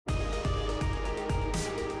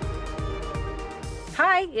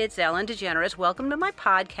Hi, it's Ellen DeGeneres. Welcome to my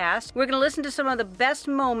podcast. We're going to listen to some of the best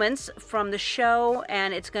moments from the show,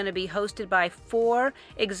 and it's going to be hosted by 4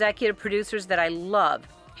 executive producers that I love.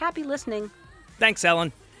 Happy listening. Thanks,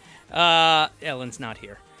 Ellen. Ellen's not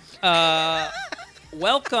here.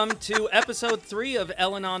 Welcome to episode 3 of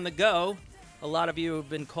Ellen on the Go. A lot of you have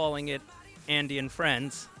been calling it Andy and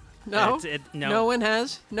Friends. No, no. No one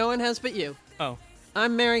has. No one has but you. Oh.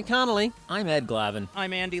 I'm Mary Connolly. I'm Ed Glavin.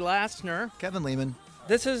 I'm Andy Lastner. Kevin Lehman.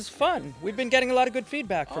 This is fun. We've been getting a lot of good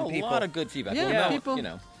feedback from people. A lot of good feedback. Yeah, well, people. You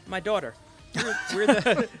know. My daughter.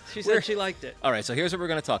 She said she liked it. All right, so here's what we're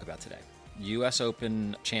going to talk about today. U.S.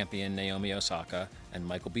 Open champion Naomi Osaka and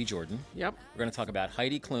Michael B. Jordan. Yep. We're going to talk about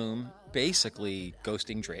Heidi Klum basically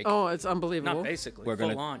ghosting Drake. Oh, it's unbelievable. Not basically, We're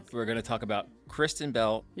full on. We're going to talk about Kristen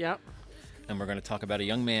Bell. Yep. And we're going to talk about a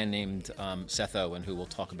young man named Seth Owen, who we'll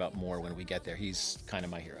talk about more when we get there. He's kind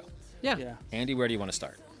of my hero. Yeah. Andy, where do you want to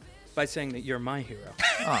start? By saying that you're my hero.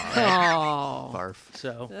 Oh. Barf.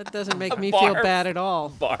 So That doesn't make me feel bad at all.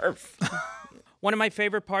 Barf. one of my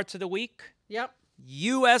favorite parts of the week, Yep.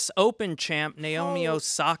 U.S. Open champ Naomi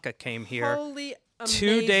Osaka came here Holy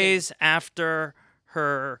amazing. 2 days after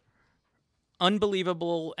her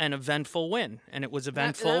unbelievable and eventful win. And it was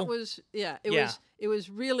eventful. That was, it was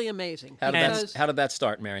really amazing. How did that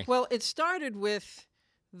start, Mary? Well, it started with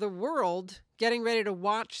the world getting ready to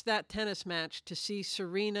watch that tennis match to see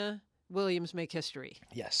Serena Williams make history.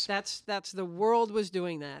 Yes. That's the world was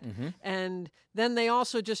doing that. Mm-hmm. And then they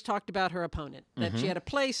also just talked about her opponent, that she had to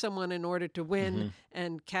play someone in order to win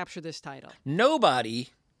and capture this title. Nobody,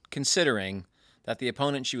 considering that the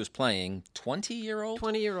opponent she was playing, 20-year-old?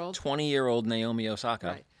 20-year-old Naomi Osaka.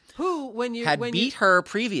 Right. Who, when you... Had beat her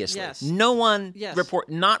previously. Yes. No one Yes.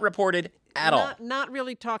 not reported at all. Not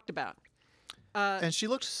really talked about. And she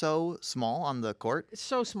looked so small on the court. It's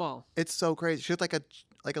so small. It's so crazy. She looked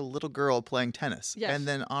like a little girl playing tennis. Yes. And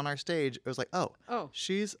then on our stage, it was like, oh,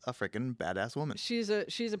 she's a freaking badass woman. She's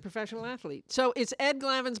a professional athlete. So it's Ed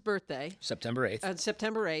Glavin's birthday. September 8th. On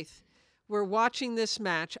September 8th. We're watching this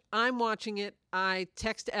match. I'm watching it. I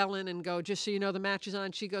text Ellen and go, just so you know, the match is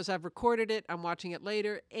on. She goes, I've recorded it. I'm watching it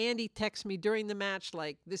later. Andy texts me during the match,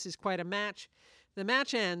 like, this is quite a match. The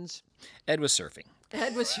match ends. Ed was surfing.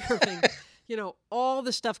 You know, all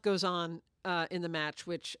the stuff goes on in the match,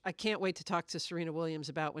 which I can't wait to talk to Serena Williams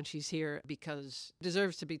about when she's here because it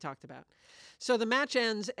deserves to be talked about. So the match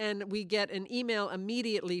ends, and we get an email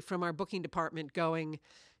immediately from our booking department going,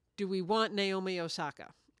 do we want Naomi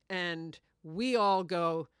Osaka? And we all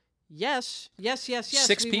go, yes, we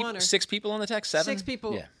want her. 6 people on the text? 7? 6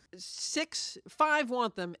 people. Yeah. 5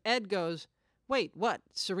 want them. Ed goes, wait, what?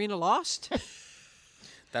 Serena lost?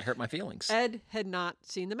 That hurt my feelings. Ed had not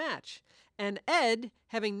seen the match. And Ed,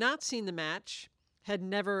 having not seen the match, had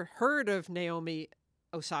never heard of Naomi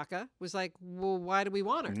Osaka, was like, well, why do we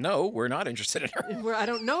want her? No, we're not interested in her. I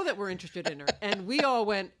don't know that we're interested in her. And we all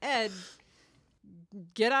went, Ed,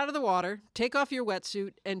 get out of the water, take off your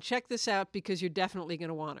wetsuit, and check this out because you're definitely going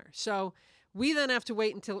to want her. So we then have to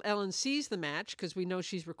wait until Ellen sees the match because we know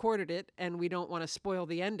she's recorded it and we don't want to spoil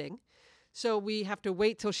the ending. So we have to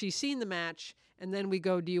wait till she's seen the match, and then we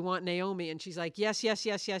go, do you want Naomi? And she's like, yes,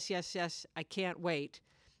 I can't wait.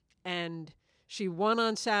 And she won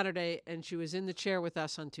on Saturday, and she was in the chair with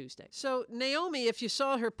us on Tuesday. So Naomi, if you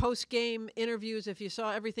saw her post-game interviews, if you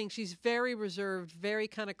saw everything, she's very reserved, very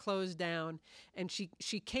kind of closed down. And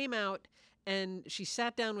she came out, and she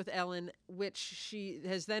sat down with Ellen, which she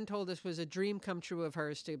has then told us was a dream come true of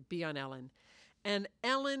hers to be on Ellen. And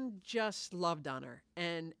Ellen just loved on her.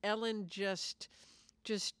 And Ellen just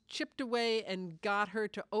chipped away and got her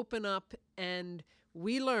to open up. And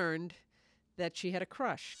we learned that she had a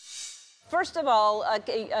crush. First of all,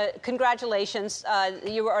 congratulations.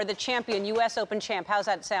 You are the champion, U.S. Open champ. How's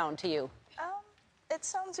that sound to you? It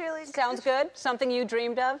sounds really good. Sounds good? Something you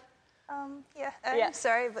dreamed of? Yeah. I'm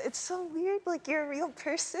sorry, but it's so weird. Like, you're a real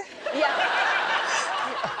person.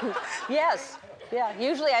 Yeah. Yes. Yeah.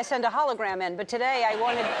 Usually I send a hologram in, but today I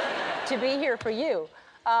wanted to be here for you.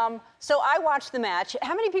 So I watched the match.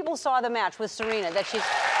 How many people saw the match with Serena that she's...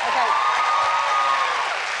 Okay.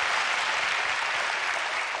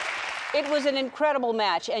 It was an incredible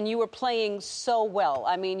match, and you were playing so well.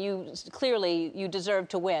 I mean, you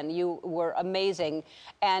deserved to win. You were amazing.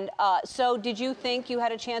 And so did you think you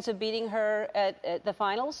had a chance of beating her at the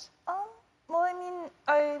finals? Well, I mean,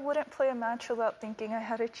 I wouldn't play a match without thinking I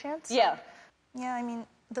had a chance. Yeah. Yeah, I mean,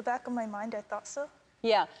 the back of my mind, I thought so.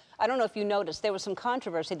 Yeah. I don't know if you noticed, there was some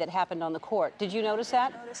controversy that happened on the court. Did you notice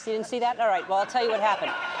that? You didn't see that? All right, well, I'll tell you what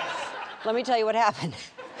happened. Let me tell you what happened.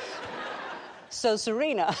 So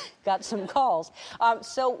Serena got some calls.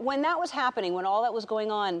 So when that was happening, when all that was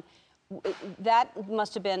going on, that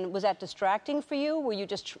must have been, was that distracting for you? Were you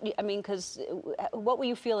just, I mean, because what were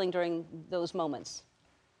you feeling during those moments?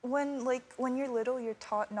 When you're little, you're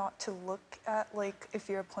taught not to look at, like, if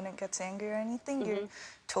your opponent gets angry or anything. You're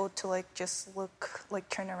told to, like, just look, like,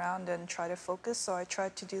 turn around and try to focus. So I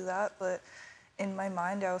tried to do that, but in my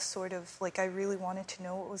mind, I was sort of, like, I really wanted to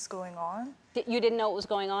know what was going on. You didn't know what was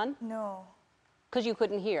going on? No. Because you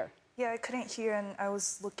couldn't hear? Yeah, I couldn't hear, and I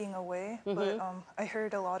was looking away. But I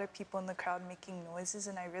heard a lot of people in the crowd making noises,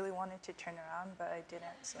 and I really wanted to turn around, but I didn't.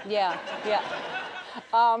 So. Yeah.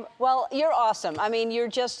 Well, you're awesome. I mean, you're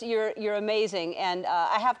amazing. And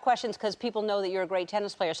I have questions because people know that you're a great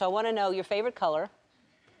tennis player. So I want to know your favorite color.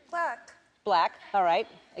 Black. Black. All right.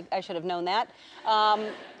 I should have known that.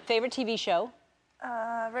 Favorite TV show?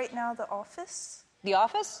 Right now, The Office. The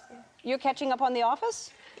Office? Yeah. You're catching up on The Office?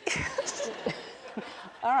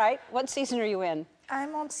 All right. What season are you in?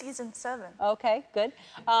 I'm on season 7. Okay, good.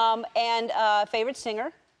 And favorite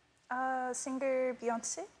singer? Singer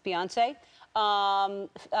Beyonce. Beyonce.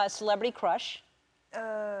 Celebrity crush?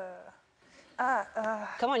 Come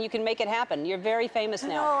on, you can make it happen. You're very famous now.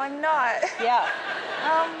 No, I'm not. Yeah.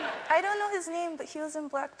 I don't know his name, but he was in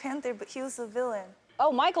Black Panther, but he was the villain.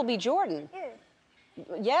 Oh, Michael B. Jordan. Yeah.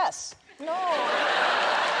 Yes. No.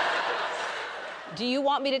 Do you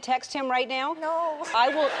want me to text him right now? No. I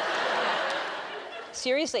will.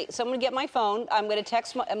 Seriously, someone get my phone. I'm going to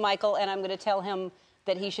text Michael, and I'm going to tell him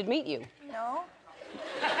that he should meet you. No.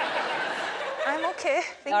 I'm okay.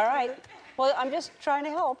 Thank All you. right. Well, I'm just trying to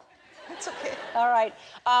help. It's okay. All right.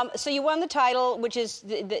 So you won the title, which is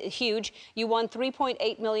huge. You won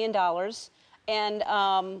 $3.8 million. And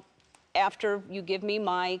after you give me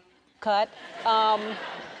my cut,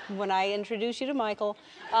 when I introduce you to Michael,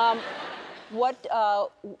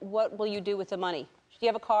 what will you do with the money? Do you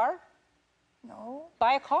have a car? No.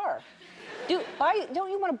 Buy a car.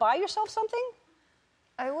 Don't you want to buy yourself something?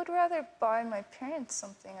 I would rather buy my parents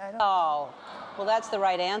something. I don't. Oh, well, that's the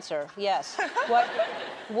right answer. Yes.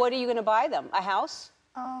 What are you going to buy them? A house?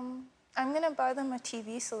 I'm going to buy them a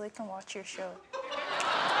TV so they can watch your show.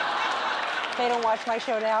 They don't watch my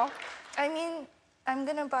show now? I mean, I'm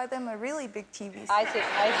going to buy them a really big TV. I see.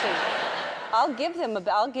 I'll give them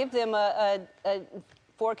a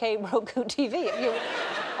 4K Roku TV.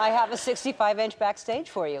 I have a 65-inch backstage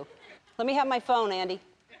for you. Let me have my phone, Andy.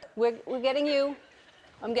 We're getting you.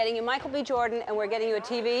 I'm getting you Michael B. Jordan, and we're getting you a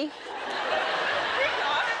TV.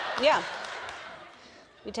 Yeah.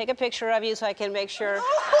 We take a picture of you so I can make sure. All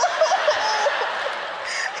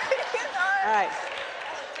right.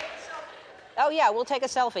 Oh, yeah, we'll take a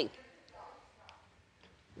selfie.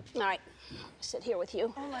 All right. Sit here with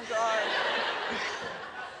you. Oh, my God.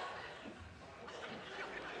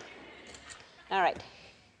 All right.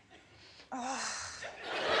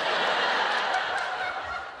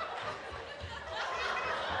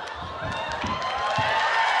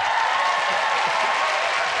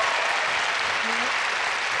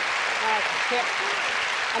 Here.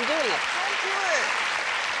 I'm doing it. Don't do it.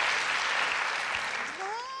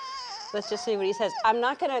 Let's just see what he says. I'm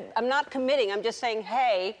not committing. I'm just saying,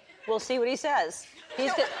 hey, we'll see what he says.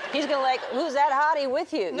 He's gonna like, who's that hottie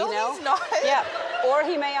with you? No, you know? he's not. Yeah. Or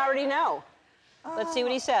he may already know. Let's see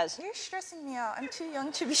what he says. You're stressing me out. I'm too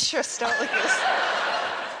young to be stressed out like this.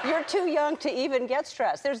 You're too young to even get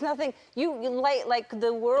stressed. There's nothing. You like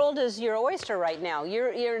the world is your oyster right now.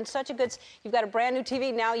 You're in such a good. You've got a brand new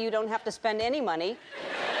TV now. You don't have to spend any money.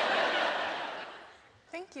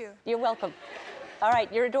 Thank you. You're welcome. All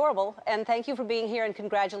right, you're adorable, and thank you for being here, and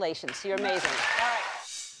congratulations. You're amazing. All right.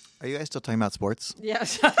 Are you guys still talking about sports?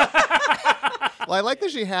 Yes. Well, I like that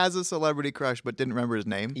she has a celebrity crush but didn't remember his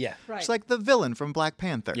name. Yeah. Right. She's like the villain from Black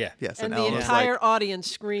Panther. Yeah. Yes. And the Ellen was entire like, audience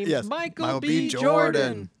screamed, yes, Michael B.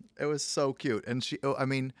 Jordan. It was so cute. And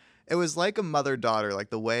it was like a mother-daughter, like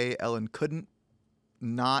the way Ellen couldn't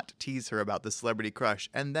not tease her about the celebrity crush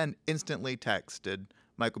and then instantly texted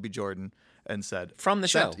Michael B. Jordan and said... From the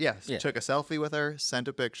show. Yes. Yeah. Took a selfie with her, sent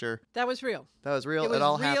a picture. That was real. That was real. It was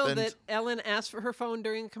all real happened. that Ellen asked for her phone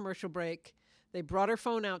during a commercial break. They brought her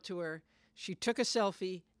phone out to her. She took a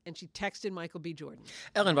selfie, and she texted Michael B. Jordan.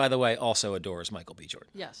 Ellen, by the way, also adores Michael B. Jordan.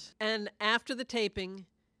 Yes. And after the taping,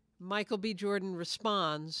 Michael B. Jordan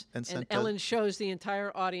responds, and a- Ellen shows the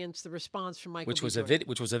entire audience the response from Michael Which B. was Jordan.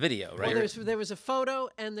 which was a video, right? Well, there was a photo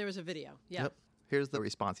and there was a video. Yeah. Yep. Here's the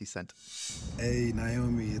response he sent. Hey,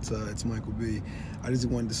 Naomi, it's Michael B. I just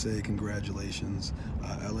wanted to say congratulations.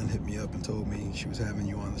 Ellen hit me up and told me she was having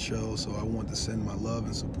you on the show, so I wanted to send my love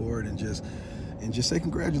and support and just say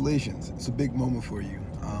congratulations. It's a big moment for you.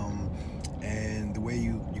 And the way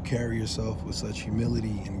you carry yourself with such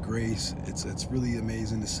humility and grace, it's really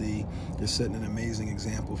amazing to see. You're setting an amazing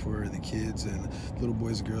example for the kids and little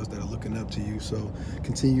boys and girls that are looking up to you. So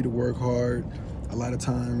continue to work hard. A lot of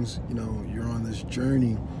times, you're on this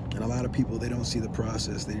journey, and a lot of people, they don't see the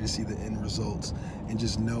process. They just see the end results. And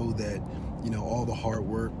just know that, all the hard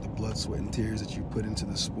work, the blood, sweat, and tears that you put into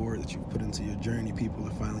the sport, that you put into your journey, people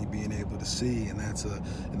are finally being able to see. And that's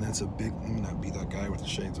a big, let me not be that guy with the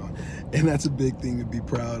shades on. And that's a big thing to be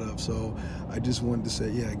proud of. So I just wanted to say,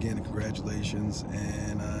 again, congratulations.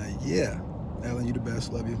 And Ellen, you the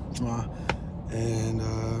best. Love you. Mwah.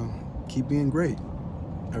 And keep being great.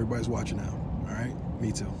 Everybody's watching now. All right?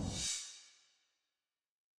 Me too.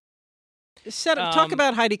 Talk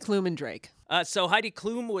about Heidi Klum and Drake. So Heidi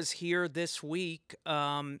Klum was here this week.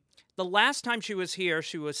 The last time she was here,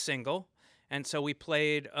 she was single. And so we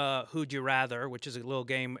played Who'd You Rather, which is a little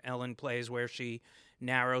game Ellen plays where she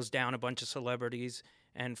narrows down a bunch of celebrities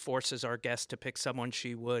and forces our guest to pick someone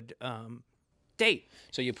she would date.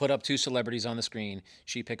 So you put up 2 celebrities on the screen.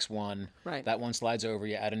 She picks one. Right. That one slides over.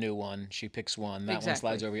 You add a new one. She picks one. That one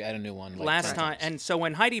slides over. You add a new one. Last time. And so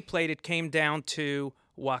when Heidi played, it came down to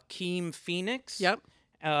Joaquin Phoenix. Yep.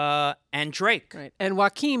 And Drake. Right. And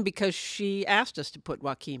Joaquin, because she asked us to put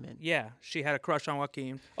Joaquin in. Yeah, she had a crush on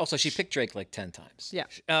Joaquin. Also, she picked Drake like 10 times.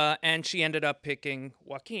 Yeah. And she ended up picking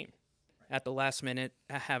Joaquin at the last minute,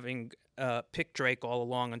 having picked Drake all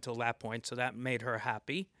along until that point, so that made her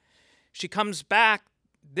happy. She comes back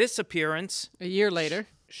this appearance. A year later.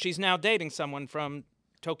 She's now dating someone from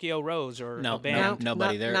Tokyo Rose or a band. No,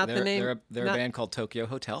 nobody. They're not a band called Tokyo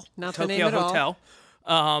Hotel. Not the Tokyo name at Hotel.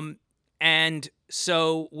 all. And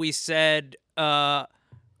so we said,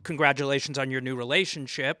 congratulations on your new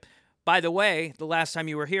relationship. By the way, the last time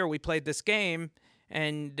you were here, we played this game,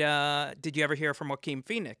 and did you ever hear from Joaquin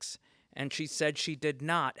Phoenix? And she said she did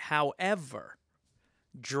not. However,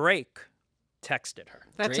 Drake texted her.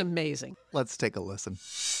 That's amazing. Let's take a listen.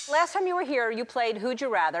 Last time you were here, you played Who'd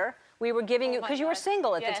You Rather. We were giving you, because you were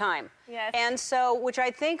single at the time. Yes. And so, which I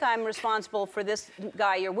think I'm responsible for this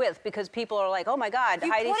guy you're with, because people are like, oh my God,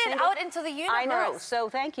 You Heidi's put it single. out into the universe. I know, so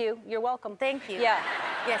thank you. You're welcome. Thank you. Yeah.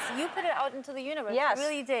 Yes, you put it out into the universe. Yes. You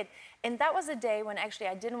really did. And that was a day when actually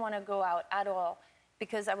I didn't want to go out at all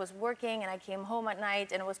because I was working and I came home at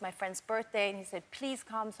night and it was my friend's birthday and he said, please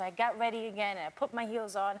come. So I got ready again and I put my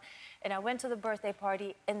heels on and I went to the birthday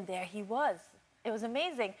party and there he was. It was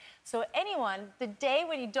amazing. So anyone, the day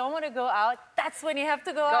when you don't want to go out, that's when you have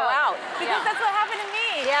to go out. Because that's what happened to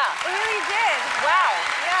me. Yeah. It really did. Wow.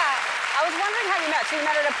 Yeah. I was wondering how you met. So you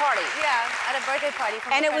met at a party. Yeah, at a birthday party.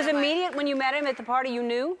 And it was immediate when you met him at the party, you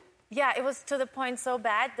knew? Yeah, it was to the point so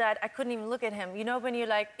bad that I couldn't even look at him. You know when you're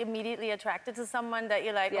like immediately attracted to someone that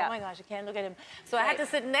you're like, oh my gosh, I can't look at him. So I had to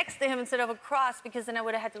sit next to him instead of across because then I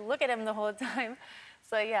would have had to look at him the whole time.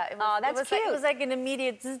 So yeah, it was cute. it was like an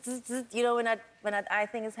immediate, zzz, zzz, zzz, you know, when that eye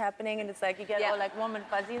thing is happening and it's like you get all like warm and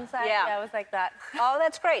fuzzy inside. Yeah, it was like that. Oh,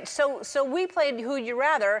 that's great. So we played Who'd You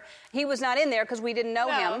Rather. He was not in there because we didn't know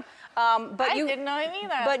him. But I didn't know him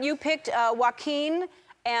either. But you picked Joaquin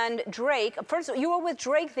and Drake. First, you were with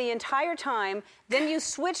Drake the entire time. Then you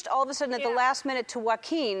switched all of a sudden at the last minute to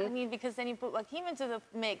Joaquin. I mean, because then you put Joaquin into the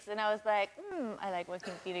mix, and I was like, I like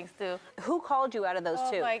Joaquin Phoenix too. Who called you out of those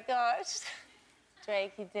two? Oh my gosh.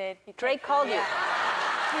 Drake, he did. Drake called you.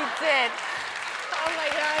 He did. Oh my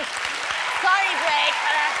gosh. Sorry, Drake.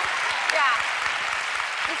 Yeah.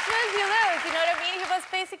 As soon as you lose, you know what I mean? He was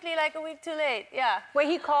basically like a week too late. Yeah. Wait,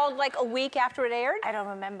 he called like a week after it aired? I don't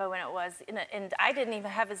remember when it was. And I didn't even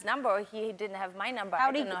have his number, or he didn't have my number.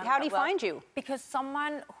 How did he find you? Because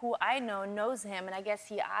someone who I know knows him, and I guess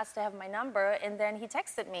he asked to have my number, and then he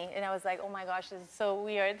texted me, and I was like, oh my gosh, this is so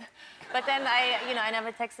weird. But then I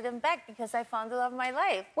never texted him back because I found the love of my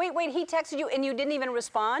life. Wait, he texted you and you didn't even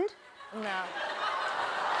respond? No.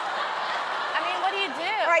 What do you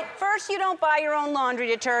do? All right, first you don't buy your own laundry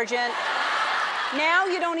detergent. Now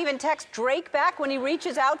you don't even text Drake back when he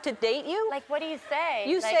reaches out to date you? Like, what do you say?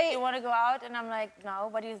 You say, you want to go out? And I'm like, no,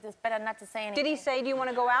 what is this? Better not to say anything. Did he say, do you want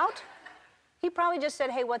to go out? He probably just said,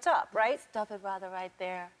 hey, what's up, right? Stop it rather right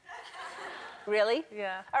there. Really?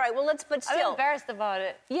 Yeah. All right, well, but still. I'm embarrassed about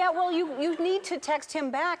it. Yeah, well, you need to text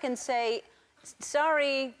him back and say,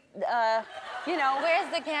 sorry, Where's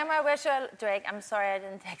the camera? Where's your... Drake, I'm sorry I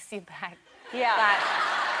didn't text you back. Yeah.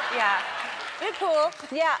 But, yeah. You're cool.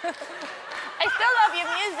 Yeah. I still love your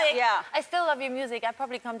music. Yeah. I still love your music. I'll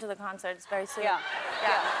probably come to the concerts very soon. Yeah.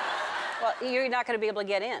 Well, you're not going to be able to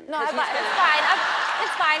get in. No, it's fine.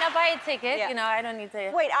 It's fine. I'll buy a ticket. Yeah. I don't need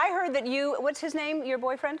to... Wait, I heard that what's his name, your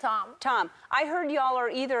boyfriend? Tom. Tom. I heard y'all are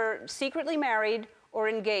either secretly married or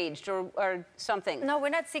engaged or something? No, we're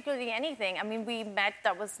not secretly anything. I mean, we met,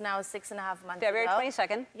 that was now 6.5 months February ago.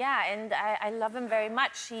 22nd. Yeah, and I love him very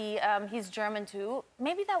much. He's German too.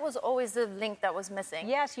 Maybe that was always the link that was missing.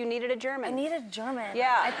 Yes, you needed a German. I needed a German.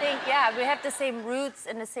 Yeah. I think, we have the same roots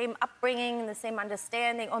and the same upbringing and the same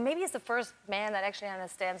understanding. Or maybe it's the first man that actually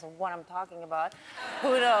understands what I'm talking about.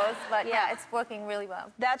 Who knows? But yeah, it's working really well.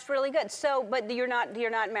 That's really good. So, but you're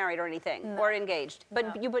not married or anything, or engaged.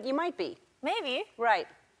 But you might be. Maybe. Right.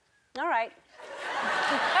 All right.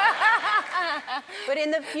 But in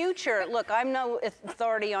the future, look, I'm no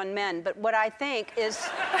authority on men, but what I think is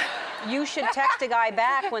you should text a guy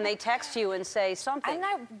back when they text you and say something. I'm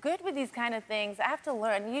not good with these kind of things. I have to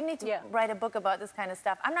learn. You need to write a book about this kind of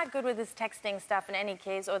stuff. I'm not good with this texting stuff in any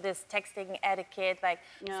case, or this texting etiquette. Like,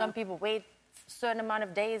 some people wait a certain amount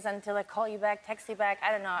of days until I call you back, text you back.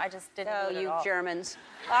 I don't know. I just didn't do it at all. Oh, you Germans.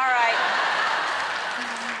 All right.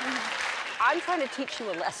 I'm trying to teach you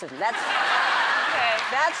a lesson.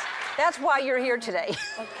 That's why you're here today.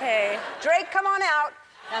 Okay. Drake, come on out.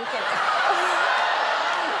 I'm kidding.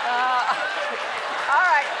 All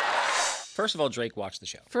right. First of all, Drake watched the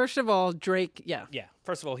show. First of all, Drake, Yeah.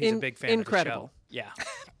 First of all, he's a big fan incredible. of the show. Yeah.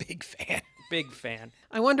 Big fan. Big fan.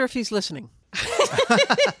 I wonder if he's listening.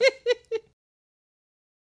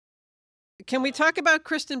 Can we talk about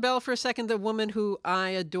Kristen Bell for a second, the woman who I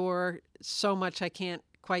adore so much I can't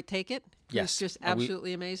quite take it? Yes. Who's just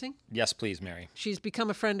absolutely amazing. Yes, please, Mary. She's become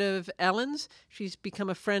a friend of Ellen's. She's become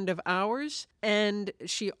a friend of ours. And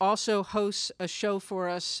she also hosts a show for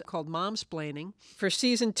us called Momsplaining for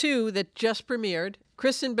season 2 that just premiered.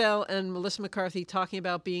 Kristen Bell and Melissa McCarthy talking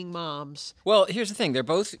about being moms. Well, here's the thing. They're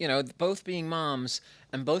both, both being moms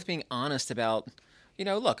and both being honest about,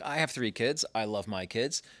 look, I have 3 kids. I love my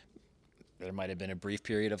kids. There might have been a brief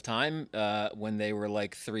period of time when they were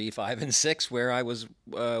like 3, 5, and 6 where I was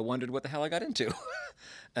wondered what the hell I got into.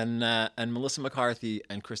 and Melissa McCarthy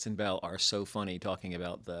and Kristen Bell are so funny talking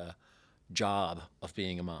about the job of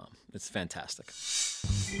being a mom. It's fantastic.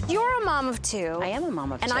 You're a mom of 2. I am a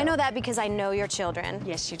mom of 2. And I know that because I know your children.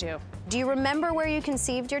 Yes, you do. Do you remember where you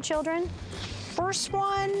conceived your children? First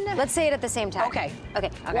one. Let's say it at the same time. Okay.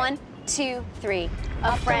 1, 2, 3.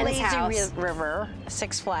 A friend's house. Lazy River,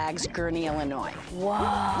 Six Flags, Gurney, Illinois.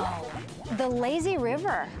 Whoa. The lazy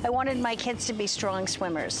river. I wanted my kids to be strong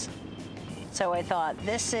swimmers. So I thought,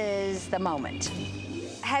 this is the moment.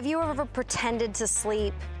 Have you ever pretended to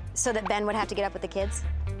sleep so that Ben would have to get up with the kids?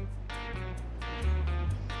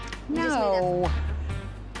 No.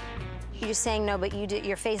 You're just saying no, but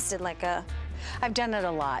your face did like a... I've done it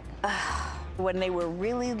a lot. When they were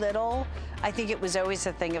really little, I think it was always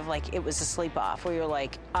a thing of like, it was a sleep off, where you're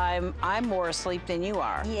like, I'm more asleep than you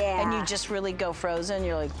are. Yeah. And you just really go frozen.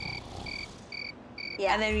 You're like,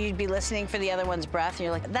 yeah. And then you'd be listening for the other one's breath, and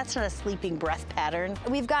you're like, that's not a sleeping breath pattern.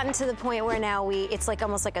 We've gotten to the point where now it's like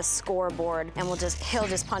almost like a scoreboard, and he'll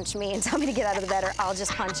just punch me and tell me to get out of the bed, or I'll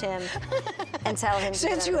just punch him and tell him to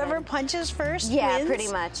get out Since of the whoever bed. punches first Yeah, wins?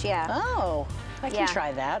 pretty much, yeah. Oh, I can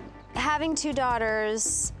try that. Having 2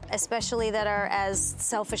 daughters, especially that are as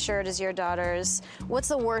self-assured as your daughters, what's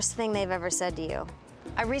the worst thing they've ever said to you?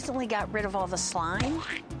 I recently got rid of all the slime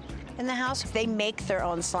in the house. They make their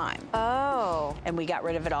own slime. Oh. And we got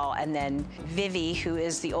rid of it all. And then Vivi, who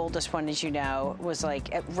is the oldest one, as you know, was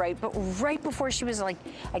like, right before she was like,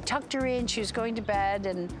 I tucked her in, she was going to bed,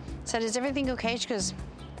 and said, is everything okay? She goes,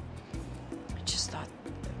 I just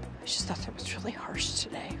thought that was really harsh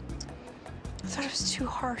today. I thought it was too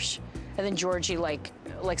harsh. And then Georgie, like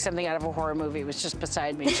something out of a horror movie, was just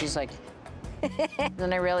beside me, and she's like,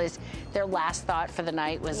 then I realized their last thought for the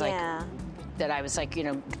night was like, that I was like,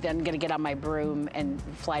 then I'm gonna get on my broom and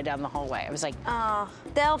fly down the hallway. I was like, oh,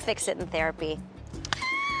 they'll fix it in therapy.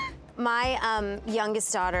 My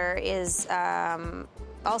youngest daughter is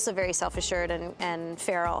also very self-assured and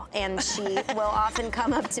feral, and she will often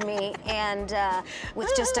come up to me and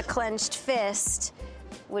with just a clenched fist,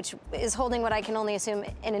 which is holding what I can only assume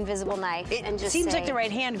an invisible knife, and just seems say, like the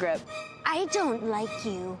right hand grip. I don't like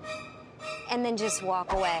you, and then just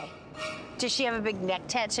walk away. Does she have a big neck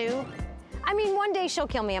tattoo? I mean, one day she'll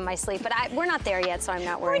kill me in my sleep, but we're not there yet, so I'm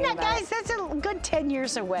not worried about guys, it. that's a good 10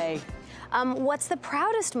 years away. What's the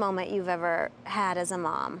proudest moment you've ever had as a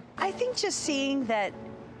mom? I think just seeing that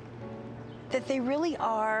they really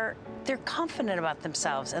are, they're confident about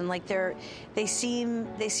themselves, and like they seem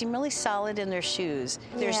really solid in their shoes.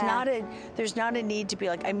 There's not a need to be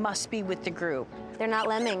like, I must be with the group. They're not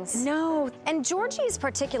lemmings. No. And Georgie is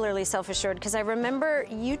particularly self-assured because I remember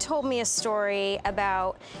you told me a story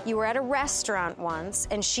about you were at a restaurant once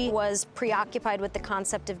and she was preoccupied with the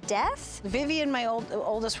concept of death. Vivian, my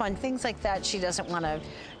oldest one, things like that she doesn't want to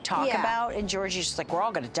talk about. And Georgie's just like, we're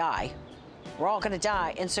all going to die. We're all going to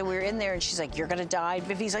die. And so we were in there and she's like, you're going to die. And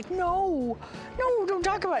Vivi's like, no, don't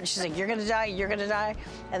talk about it. She's like, you're going to die, you're going to die.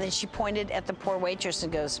 And then she pointed at the poor waitress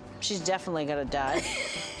and goes, she's definitely going to die.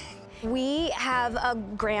 We have a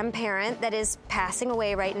grandparent that is passing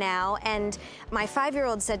away right now, and my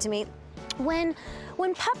 5-year-old said to me, when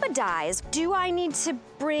Papa dies, do I need to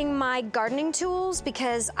bring my gardening tools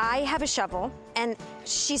because I have a shovel? And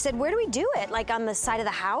she said, where do we do it? Like on the side of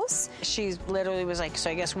the house? She literally was like, so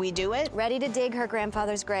I guess we do it? Ready to dig her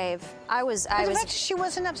grandfather's grave. The fact she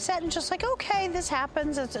wasn't upset and just like, okay, this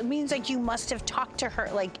happens. It means like you must have talked to her.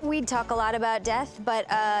 Like, we'd talk a lot about death,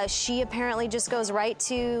 but she apparently just goes right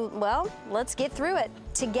to, well, let's get through it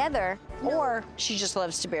together. Or she just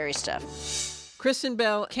loves to bury stuff. Kristen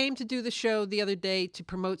Bell came to do the show the other day to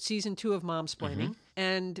promote season 2 of Momsplaining,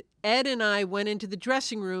 and Ed and I went into the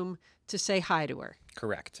dressing room to say hi to her.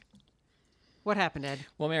 Correct. What happened, Ed?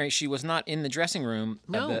 Well, Mary, she was not in the dressing room.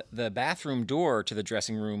 No. The bathroom door to the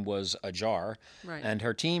dressing room was ajar. Right. And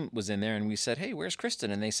her team was in there, and we said, hey, where's Kristen?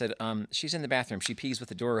 And they said, she's in the bathroom. She pees with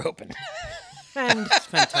the door open. And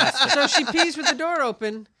fantastic. So she pees with the door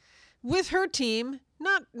open with her team,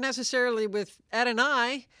 not necessarily with Ed and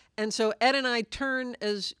I. And so Ed and I turn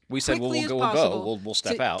as we said, quickly well, as we'll possible go. We'll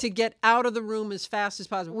step out. To get out of the room as fast as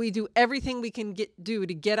possible. We do everything we can do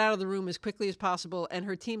to get out of the room as quickly as possible. And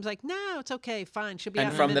her team's like, no, it's okay, fine. She'll be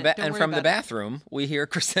out in a minute. Don't worry about it." Bathroom, we hear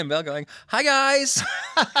Kristen Bell going, hi, guys.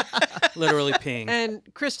 Literally peeing. And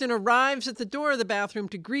Kristen arrives at the door of the bathroom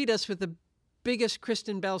to greet us with the biggest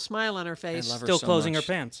Kristen Bell smile on her face. I love her Still so closing much.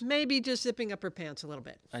 her pants. Maybe just zipping up her pants a little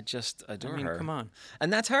bit. I just adore her. Come on.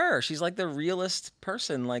 And that's her. She's like the realest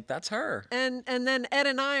person. Like, that's her. And then Ed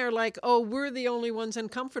and I are like, oh, we're the only ones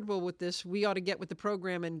uncomfortable with this. We ought to get with the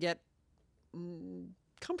program and get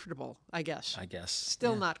comfortable, I guess.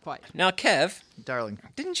 Still not quite. Now, Kev, darling,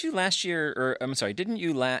 didn't you in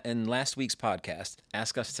last week's podcast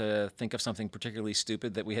ask us to think of something particularly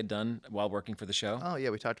stupid that we had done while working for the show? Oh,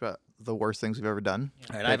 yeah, we talked about the worst things we've ever done.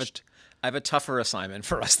 All right, I have a tougher assignment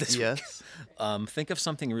for us this week. Yes. Think of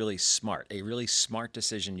something really smart, a really smart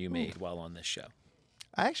decision you made while on this show.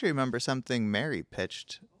 I actually remember something Mary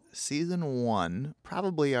pitched season 1,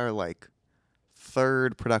 probably our,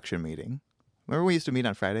 3rd production meeting. Remember we used to meet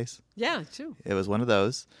on Fridays? Yeah, too. It was one of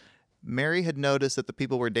those. Mary had noticed that the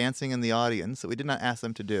people were dancing in the audience that we did not ask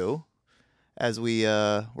them to do as we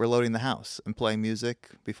were loading the house and playing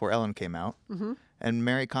music before Ellen came out. Mm-hmm. And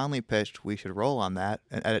Mary Conley pitched we should roll on that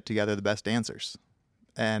and edit together the best dancers.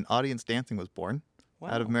 And audience dancing was born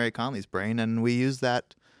out of Mary Conley's brain, and we use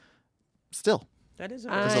that still. That is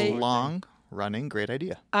It was a long-running great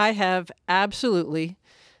idea. I have absolutely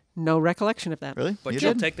no recollection of that. Really? But You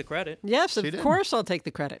you'll did? take the credit. Yes, of course I'll take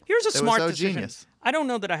the credit. Here's a It was smart so decision. genius. I don't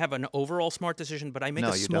know that I have an overall smart decision, but I make No,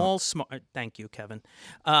 a you small don't. smart. Thank you, Kevin.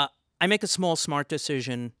 I make a small smart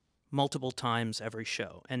decision multiple times every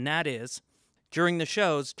show, and that is during the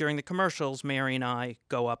shows, during the commercials, Mary and I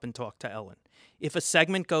go up and talk to Ellen. If a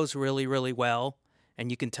segment goes really, really well,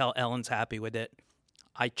 and you can tell Ellen's happy with it,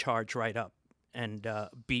 I charge right up and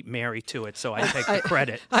beat Mary to it, so I take the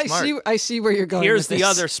credit. I see where you're going. Here's with the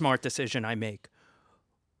this. other smart decision I make.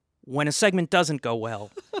 When a segment doesn't go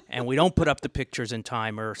well and we don't put up the pictures in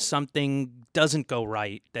time or something doesn't go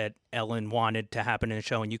right that Ellen wanted to happen in the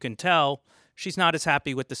show and you can tell she's not as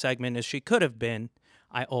happy with the segment as she could have been,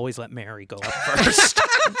 I always let Mary go up first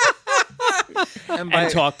and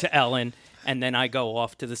talk to Ellen, and then I go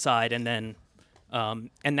off to the side, and then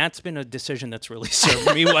and that's been a decision that's really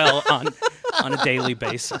served me well on a daily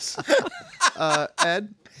basis.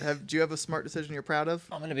 Ed, do you have a smart decision you're proud of?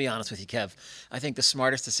 I'm going to be honest with you, Kev. I think the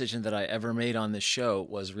smartest decision that I ever made on this show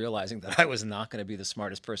was realizing that I was not going to be the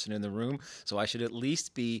smartest person in the room, so I should at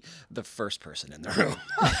least be the first person in the room.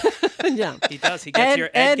 Yeah, he does. He gets here.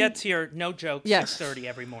 Ed gets here. No joke. Yes. 6:30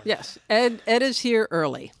 every morning. Yes, Ed is here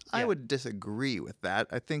early. I would disagree with that.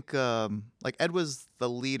 I think Ed was the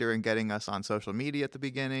leader in getting us on social media at the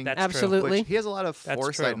beginning. That's Absolutely. Which he has a lot of That's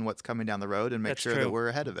foresight true. in what's coming down the road and make That's sure true. that we're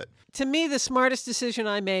ahead of it. To me, the smartest decision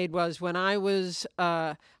I made was when I was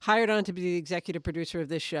hired on to be the executive producer of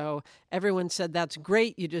this show. Everyone said, that's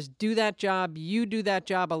great. You just do that job. You do that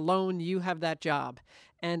job alone. You have that job.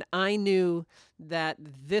 And I knew that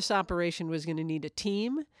this operation was going to need a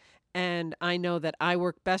team. And I know that I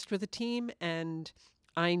work best with a team. And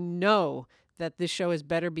I know that this show is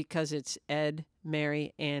better because it's Ed,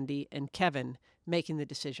 Mary, Andy, and Kevin making the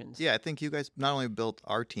decisions. Yeah, I think you guys not only built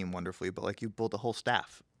our team wonderfully, but like you built a whole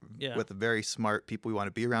staff with very smart people we want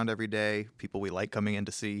to be around every day, people we like coming in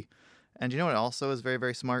to see. And you know what also is very,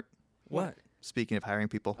 very smart? What? Speaking of hiring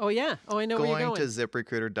people. Oh, yeah. Oh, I know where you're going. Going to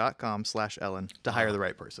ZipRecruiter.com/Ellen to hire the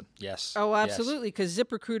right person. Yes. Oh, absolutely, because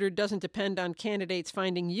ZipRecruiter doesn't depend on candidates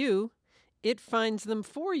finding you. It finds them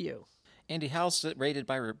for you. Andy, how's it rated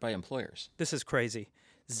by employers? This is crazy.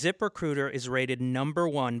 ZipRecruiter is rated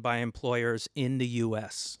 #1 by employers in the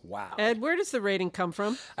U.S. Wow. Ed, where does the rating come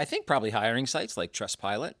from? I think probably hiring sites like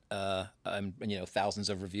Trustpilot. Thousands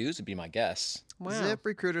of reviews would be my guess. Wow.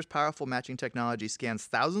 ZipRecruiter's powerful matching technology scans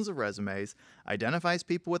thousands of resumes, identifies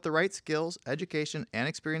people with the right skills, education, and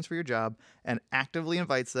experience for your job, and actively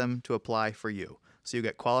invites them to apply for you. So you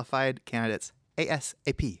get qualified candidates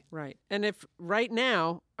ASAP. Right. And if right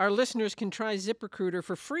now our listeners can try ZipRecruiter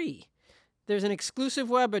for free, there's an exclusive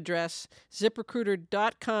web address,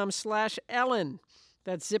 ZipRecruiter.com/Ellen.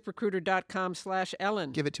 That's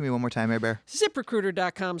ZipRecruiter.com/Ellen. Give it to me one more time, Air Bear.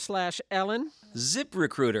 ZipRecruiter.com/Ellen.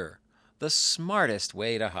 ZipRecruiter, the smartest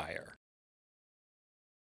way to hire.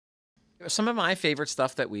 Some of my favorite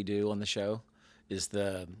stuff that we do on the show is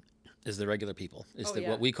the regular people.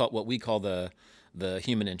 What we call the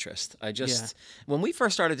human interest. When we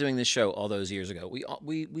first started doing this show all those years ago, we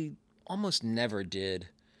almost never did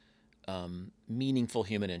meaningful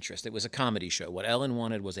human interest. It was a comedy show. What Ellen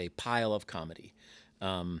wanted was a pile of comedy.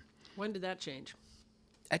 When did that change?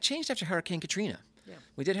 It changed after Hurricane Katrina. Yeah.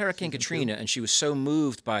 We did Hurricane Katrina, and she was so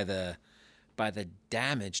moved by the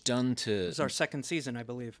damage done to. It was our second season, I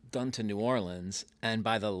believe. Done to New Orleans, and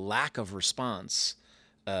by the lack of response,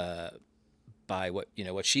 by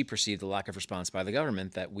what she perceived the lack of response by the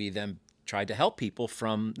government, that we then tried to help people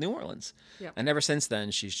from New Orleans. Yep. And ever since then,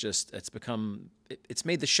 it's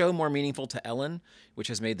made the show more meaningful to Ellen, which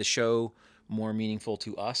has made the show more meaningful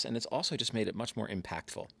to us, and it's also just made it much more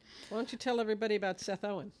impactful. Why don't you tell everybody about Seth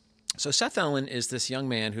Owen? So Seth Owen is this young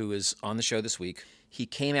man who is on the show this week. He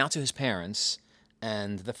came out to his parents,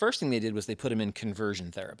 and the first thing they did was they put him in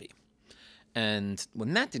conversion therapy. And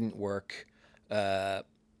when that didn't work,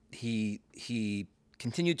 he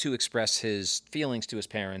continued to express his feelings to his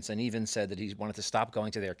parents and even said that he wanted to stop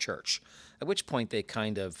going to their church, at which point they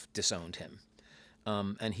kind of disowned him.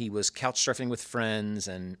 And he was couch surfing with friends,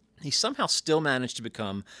 and he somehow still managed to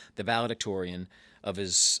become the valedictorian of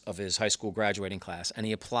his high school graduating class. And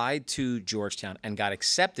he applied to Georgetown and got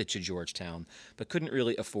accepted to Georgetown, but couldn't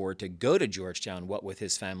really afford to go to Georgetown, what with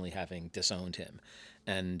his family having disowned him.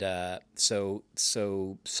 And so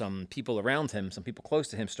some people around him, some people close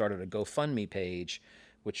to him, started a GoFundMe page,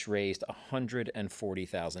 which raised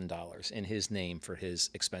 $140,000 in his name for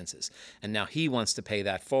his expenses. And now he wants to pay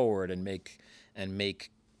that forward and make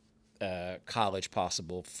college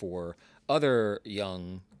possible for other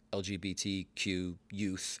young LGBTQ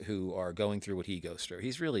youth who are going through what he goes through.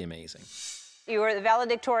 He's really amazing. You were the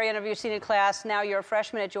valedictorian of your senior class. Now you're a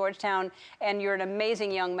freshman at Georgetown, and you're an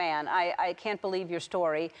amazing young man. I can't believe your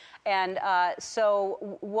story. And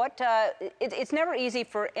it's never easy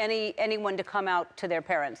for anyone to come out to their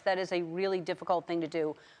parents. That is a really difficult thing to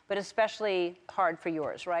do, but especially hard for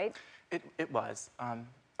yours, right? It was.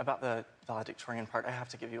 About the valedictorian part, I have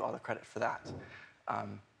to give you all the credit for that.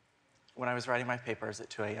 When I was writing my papers at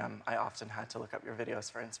 2 a.m., I often had to look up your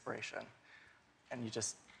videos for inspiration. And you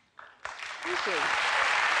just... Thank you.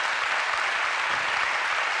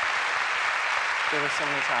 There were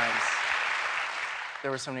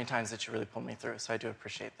so many times that you really pulled me through, so I do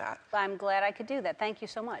appreciate that. I'm glad I could do that. Thank you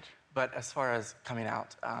so much. But as far as coming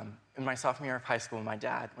out, in my sophomore year of high school, my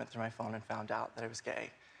dad went through my phone and found out that I was gay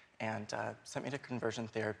and sent me to conversion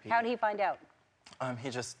therapy. How did he find out? I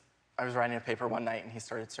was writing a paper one night, and he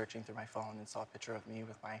started searching through my phone and saw a picture of me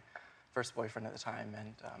with my first boyfriend at the time,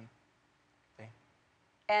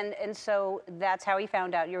 And so that's how he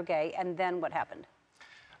found out you're gay, and then what happened?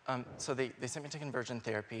 So they sent me to conversion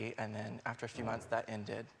therapy, and then after a few months that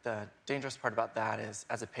ended. The dangerous part about that is,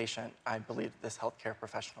 as a patient, I believed this healthcare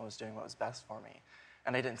professional was doing what was best for me,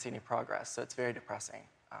 and I didn't see any progress, so it's very depressing.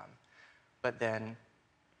 But then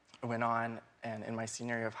I went on, and in my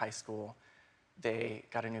senior year of high school, they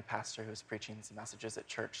got a new pastor who was preaching some messages at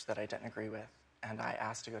church that I didn't agree with, and I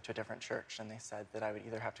asked to go to a different church, and they said that I would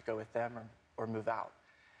either have to go with them or move out.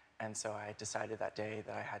 And so I decided that day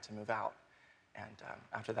that I had to move out. And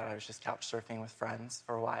after that, I was just couch surfing with friends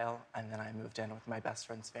for a while, and then I moved in with my best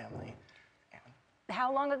friend's family.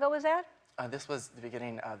 How long ago was that? This was the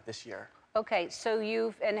beginning of this year. Okay, so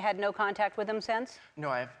you've had no contact with them since? No,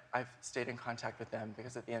 I've stayed in contact with them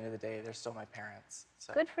because at the end of the day, they're still my parents.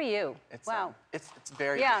 So good for you. Wow. It's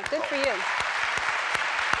very difficult. Good for you.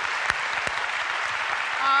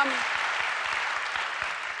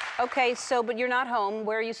 Okay, so, but you're not home.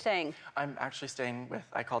 Where are you staying? I'm actually staying with,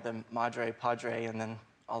 I call them Madre, Padre, and then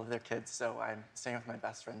all of their kids. So I'm staying with my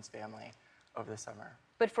best friend's family over the summer.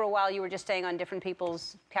 But for a while, you were just staying on different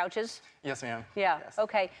people's couches? Yes, ma'am. Yeah, Yes.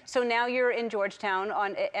 okay. So now you're in Georgetown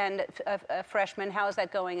and a freshman. How is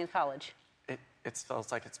that going in college? It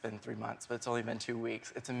feels like it's been 3 months, but it's only been 2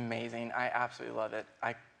 weeks. It's amazing. I absolutely love it.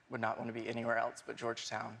 I would not want to be anywhere else but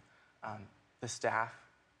Georgetown. The staff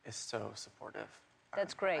is so supportive.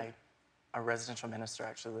 That's great. Our residential minister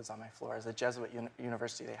actually lives on my floor. As a Jesuit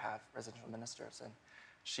university, they have residential ministers, and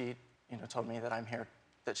she, told me that I'm here,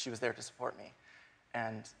 that she was there to support me.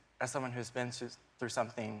 And as someone who's been through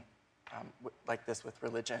something like this with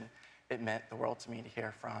religion, it meant the world to me to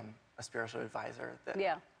hear from a spiritual advisor that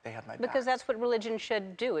they had my back. Because that's what religion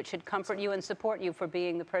should do. It should comfort you and support you for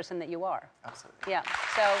being the person that you are. Absolutely. Yeah.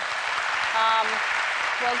 So,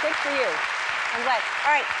 well, good for you. I'm glad.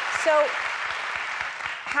 All right. So,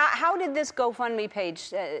 how did this GoFundMe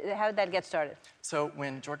page, how did that get started? So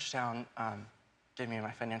when Georgetown gave me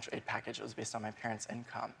my financial aid package, it was based on my parents'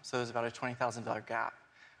 income. So there was about a $20,000 gap.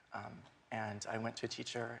 And I went to a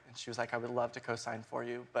teacher, and she was like, I would love to co-sign for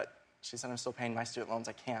you, but she said, I'm still paying my student loans,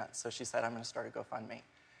 I can't. So she said, I'm going to start a GoFundMe.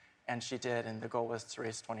 And she did, and the goal was to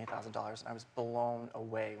raise $20,000, and I was blown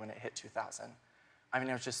away when it hit $2,000. I mean,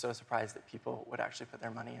 I was just so surprised that people would actually put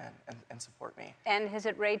their money in and support me. And has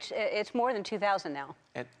it reached, it's more than $2,000 now.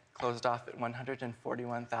 It closed off at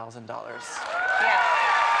 $141,000. Yeah.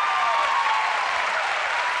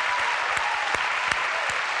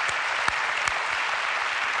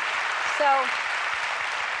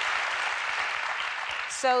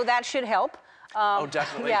 So that should help. Oh,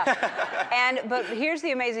 definitely. Yeah. But here's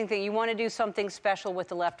the amazing thing. You want to do something special with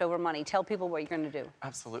the leftover money. Tell people what you're going to do.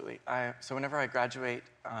 Absolutely. So whenever I graduate,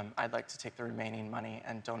 I'd like to take the remaining money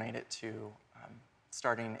and donate it to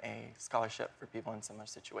starting a scholarship for people in similar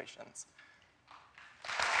situations.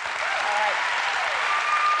 All right.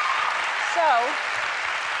 So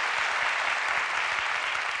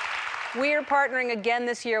we're partnering again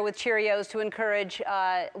this year with Cheerios to encourage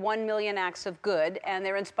 1 million acts of good, and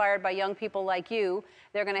they're inspired by young people like you.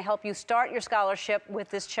 They're going to help you start your scholarship with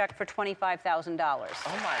this check for $25,000. Oh, my God.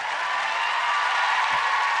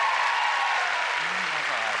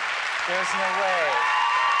 There's no way.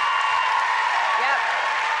 Yep.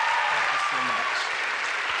 Thank you so much.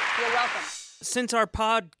 You're welcome. Since our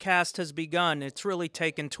podcast has begun, it's really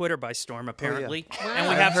taken Twitter by storm, apparently. Oh, yeah. And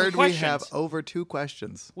we I have heard some questions. we have over 2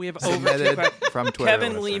 questions. We have submitted over 2 questions from Twitter.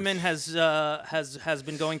 Kevin Lehman has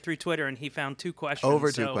been going through Twitter, and he found 2 questions.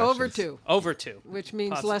 Over 2 questions. Over 2. Over 2. Which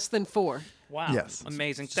means less than 4. Wow. Yes.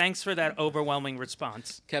 Amazing. Thanks for that overwhelming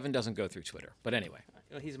response. Kevin doesn't go through Twitter, but anyway.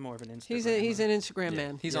 He's more of an Instagram. He's an Instagram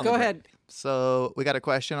man. He's on Go the ahead. So we got a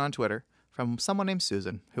question on Twitter from someone named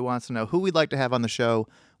Susan who wants to know who we'd like to have on the show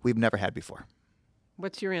we've never had before.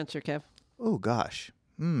 What's your answer, Kev? Oh, gosh.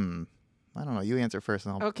 I don't know. You answer first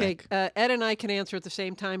and I'll Okay, think. Ed and I can answer at the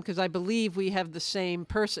same time because I believe we have the same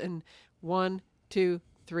person. 1, 2,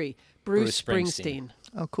 3. Bruce Springsteen.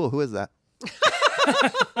 Oh, cool. Who is that?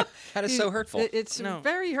 That is so hurtful. It's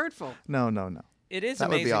very hurtful. No. It is That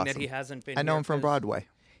would be amazing awesome. that he hasn't been I know here him from 'cause Broadway.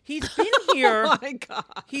 He's been here. Oh my God.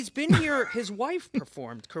 He's been here. His wife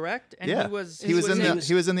performed, correct? And Yeah. he was he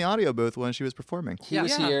was in the audio booth when she was performing. He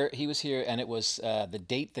was here, and it was the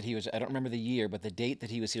date that he was, I don't remember the year, but the date that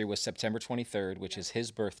he was here was September 23rd, which is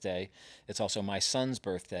his birthday. It's also my son's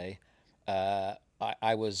birthday.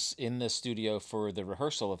 I was in the studio for the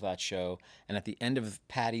rehearsal of that show, and at the end of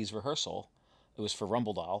Patty's rehearsal, it was for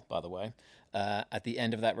Rumble Doll, by the way. At the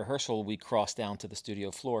end of that rehearsal, we crossed down to the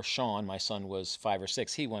studio floor. Sean, my son, was 5 or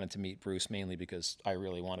 6. He wanted to meet Bruce mainly because I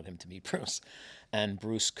really wanted him to meet Bruce. And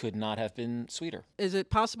Bruce could not have been sweeter. Is it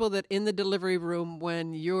possible that in the delivery room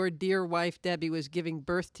when your dear wife, Debbie, was giving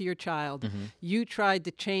birth to your child, you tried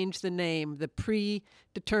to change the name, the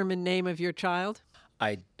predetermined name of your child?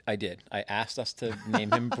 I did. I asked us to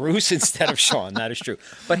name him Bruce instead of Sean. That is true.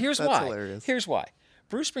 But here's That's why. hilarious. Here's why.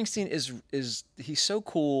 Bruce Springsteen is he's so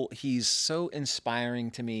cool. He's so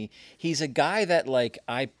inspiring to me. He's a guy that like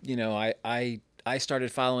I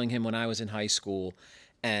started following him when I was in high school,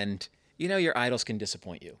 and your idols can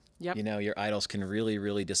disappoint you. Yep. Your idols can really,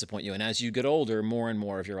 really disappoint you. And as you get older, more and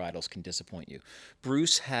more of your idols can disappoint you.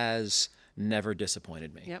 Bruce has never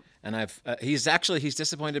disappointed me. Yep. And he's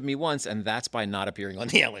disappointed me once, and that's by not appearing on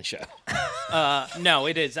the Ellen Show. No,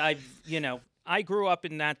 it is. I grew up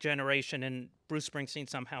in that generation, and Bruce Springsteen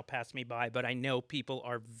somehow passed me by, but I know people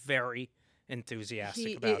are very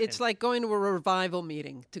enthusiastic about It's him. like going to a revival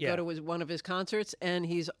meeting to Yeah. go to one of his concerts, and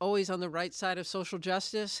he's always on the right side of social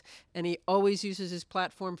justice, and he always uses his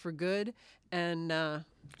platform for good. And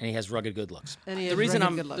And he has rugged good looks. And he The has reason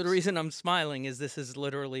rugged good looks. the reason I'm smiling is this is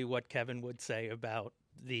literally what Kevin would say about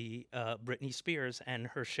the Britney Spears and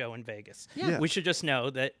her show in Vegas. Yeah. We should just know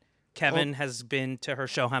that Kevin has been to her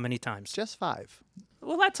show how many times? Just 5.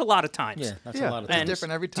 Well, that's a lot of times. Yeah, that's Yeah, a lot of it's times.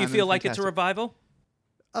 different every Do time. you feel and like it's a fantastic. revival?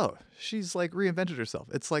 Oh, she's like reinvented herself.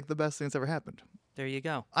 It's like the best thing that's ever happened. There you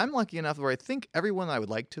go. I'm lucky enough where I think everyone I would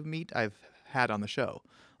like to meet I've had on the show.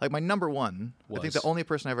 Like my number one, I think the Was. only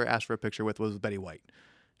person I ever asked for a picture with was Betty White.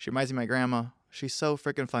 She reminds me of my grandma. She's so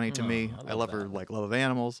freaking funny to me. I love her like love of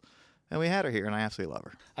animals. And we had her here, and I absolutely love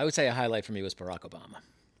her. I would say a highlight for me was Barack Obama.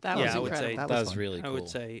 That Yeah, was I would incredible. say That That was was fun. really I cool. would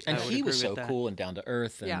say, and I would he was agree so with that. cool and down to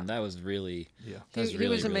earth, and Yeah. that was really, Yeah. that was He really,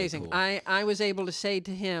 was really amazing. cool. I was able to say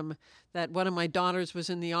to him that one of my daughters was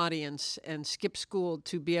in the audience and skipped school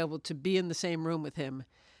to be able to be in the same room with him.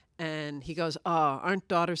 And he goes, aren't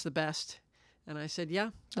daughters the best? And I said, yeah,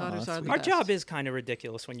 daughters are the Our best. job is kind of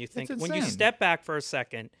ridiculous when you think. When you insane. step back for a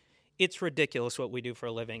second, it's ridiculous what we do for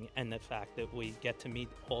a living, and the fact that we get to meet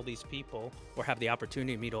all these people, or have the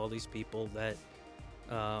opportunity to meet all these people that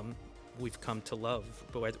we've come to love,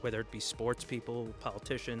 whether it be sports people,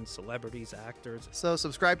 politicians, celebrities, actors. So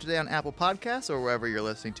subscribe today on Apple Podcasts or wherever you're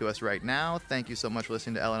listening to us right now. Thank you so much for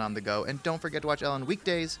listening to Ellen on the Go. And don't forget to watch Ellen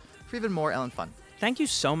weekdays for even more Ellen fun. Thank you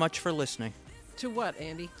so much for listening, To what,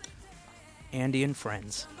 Andy? Andy and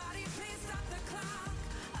friends. Somebody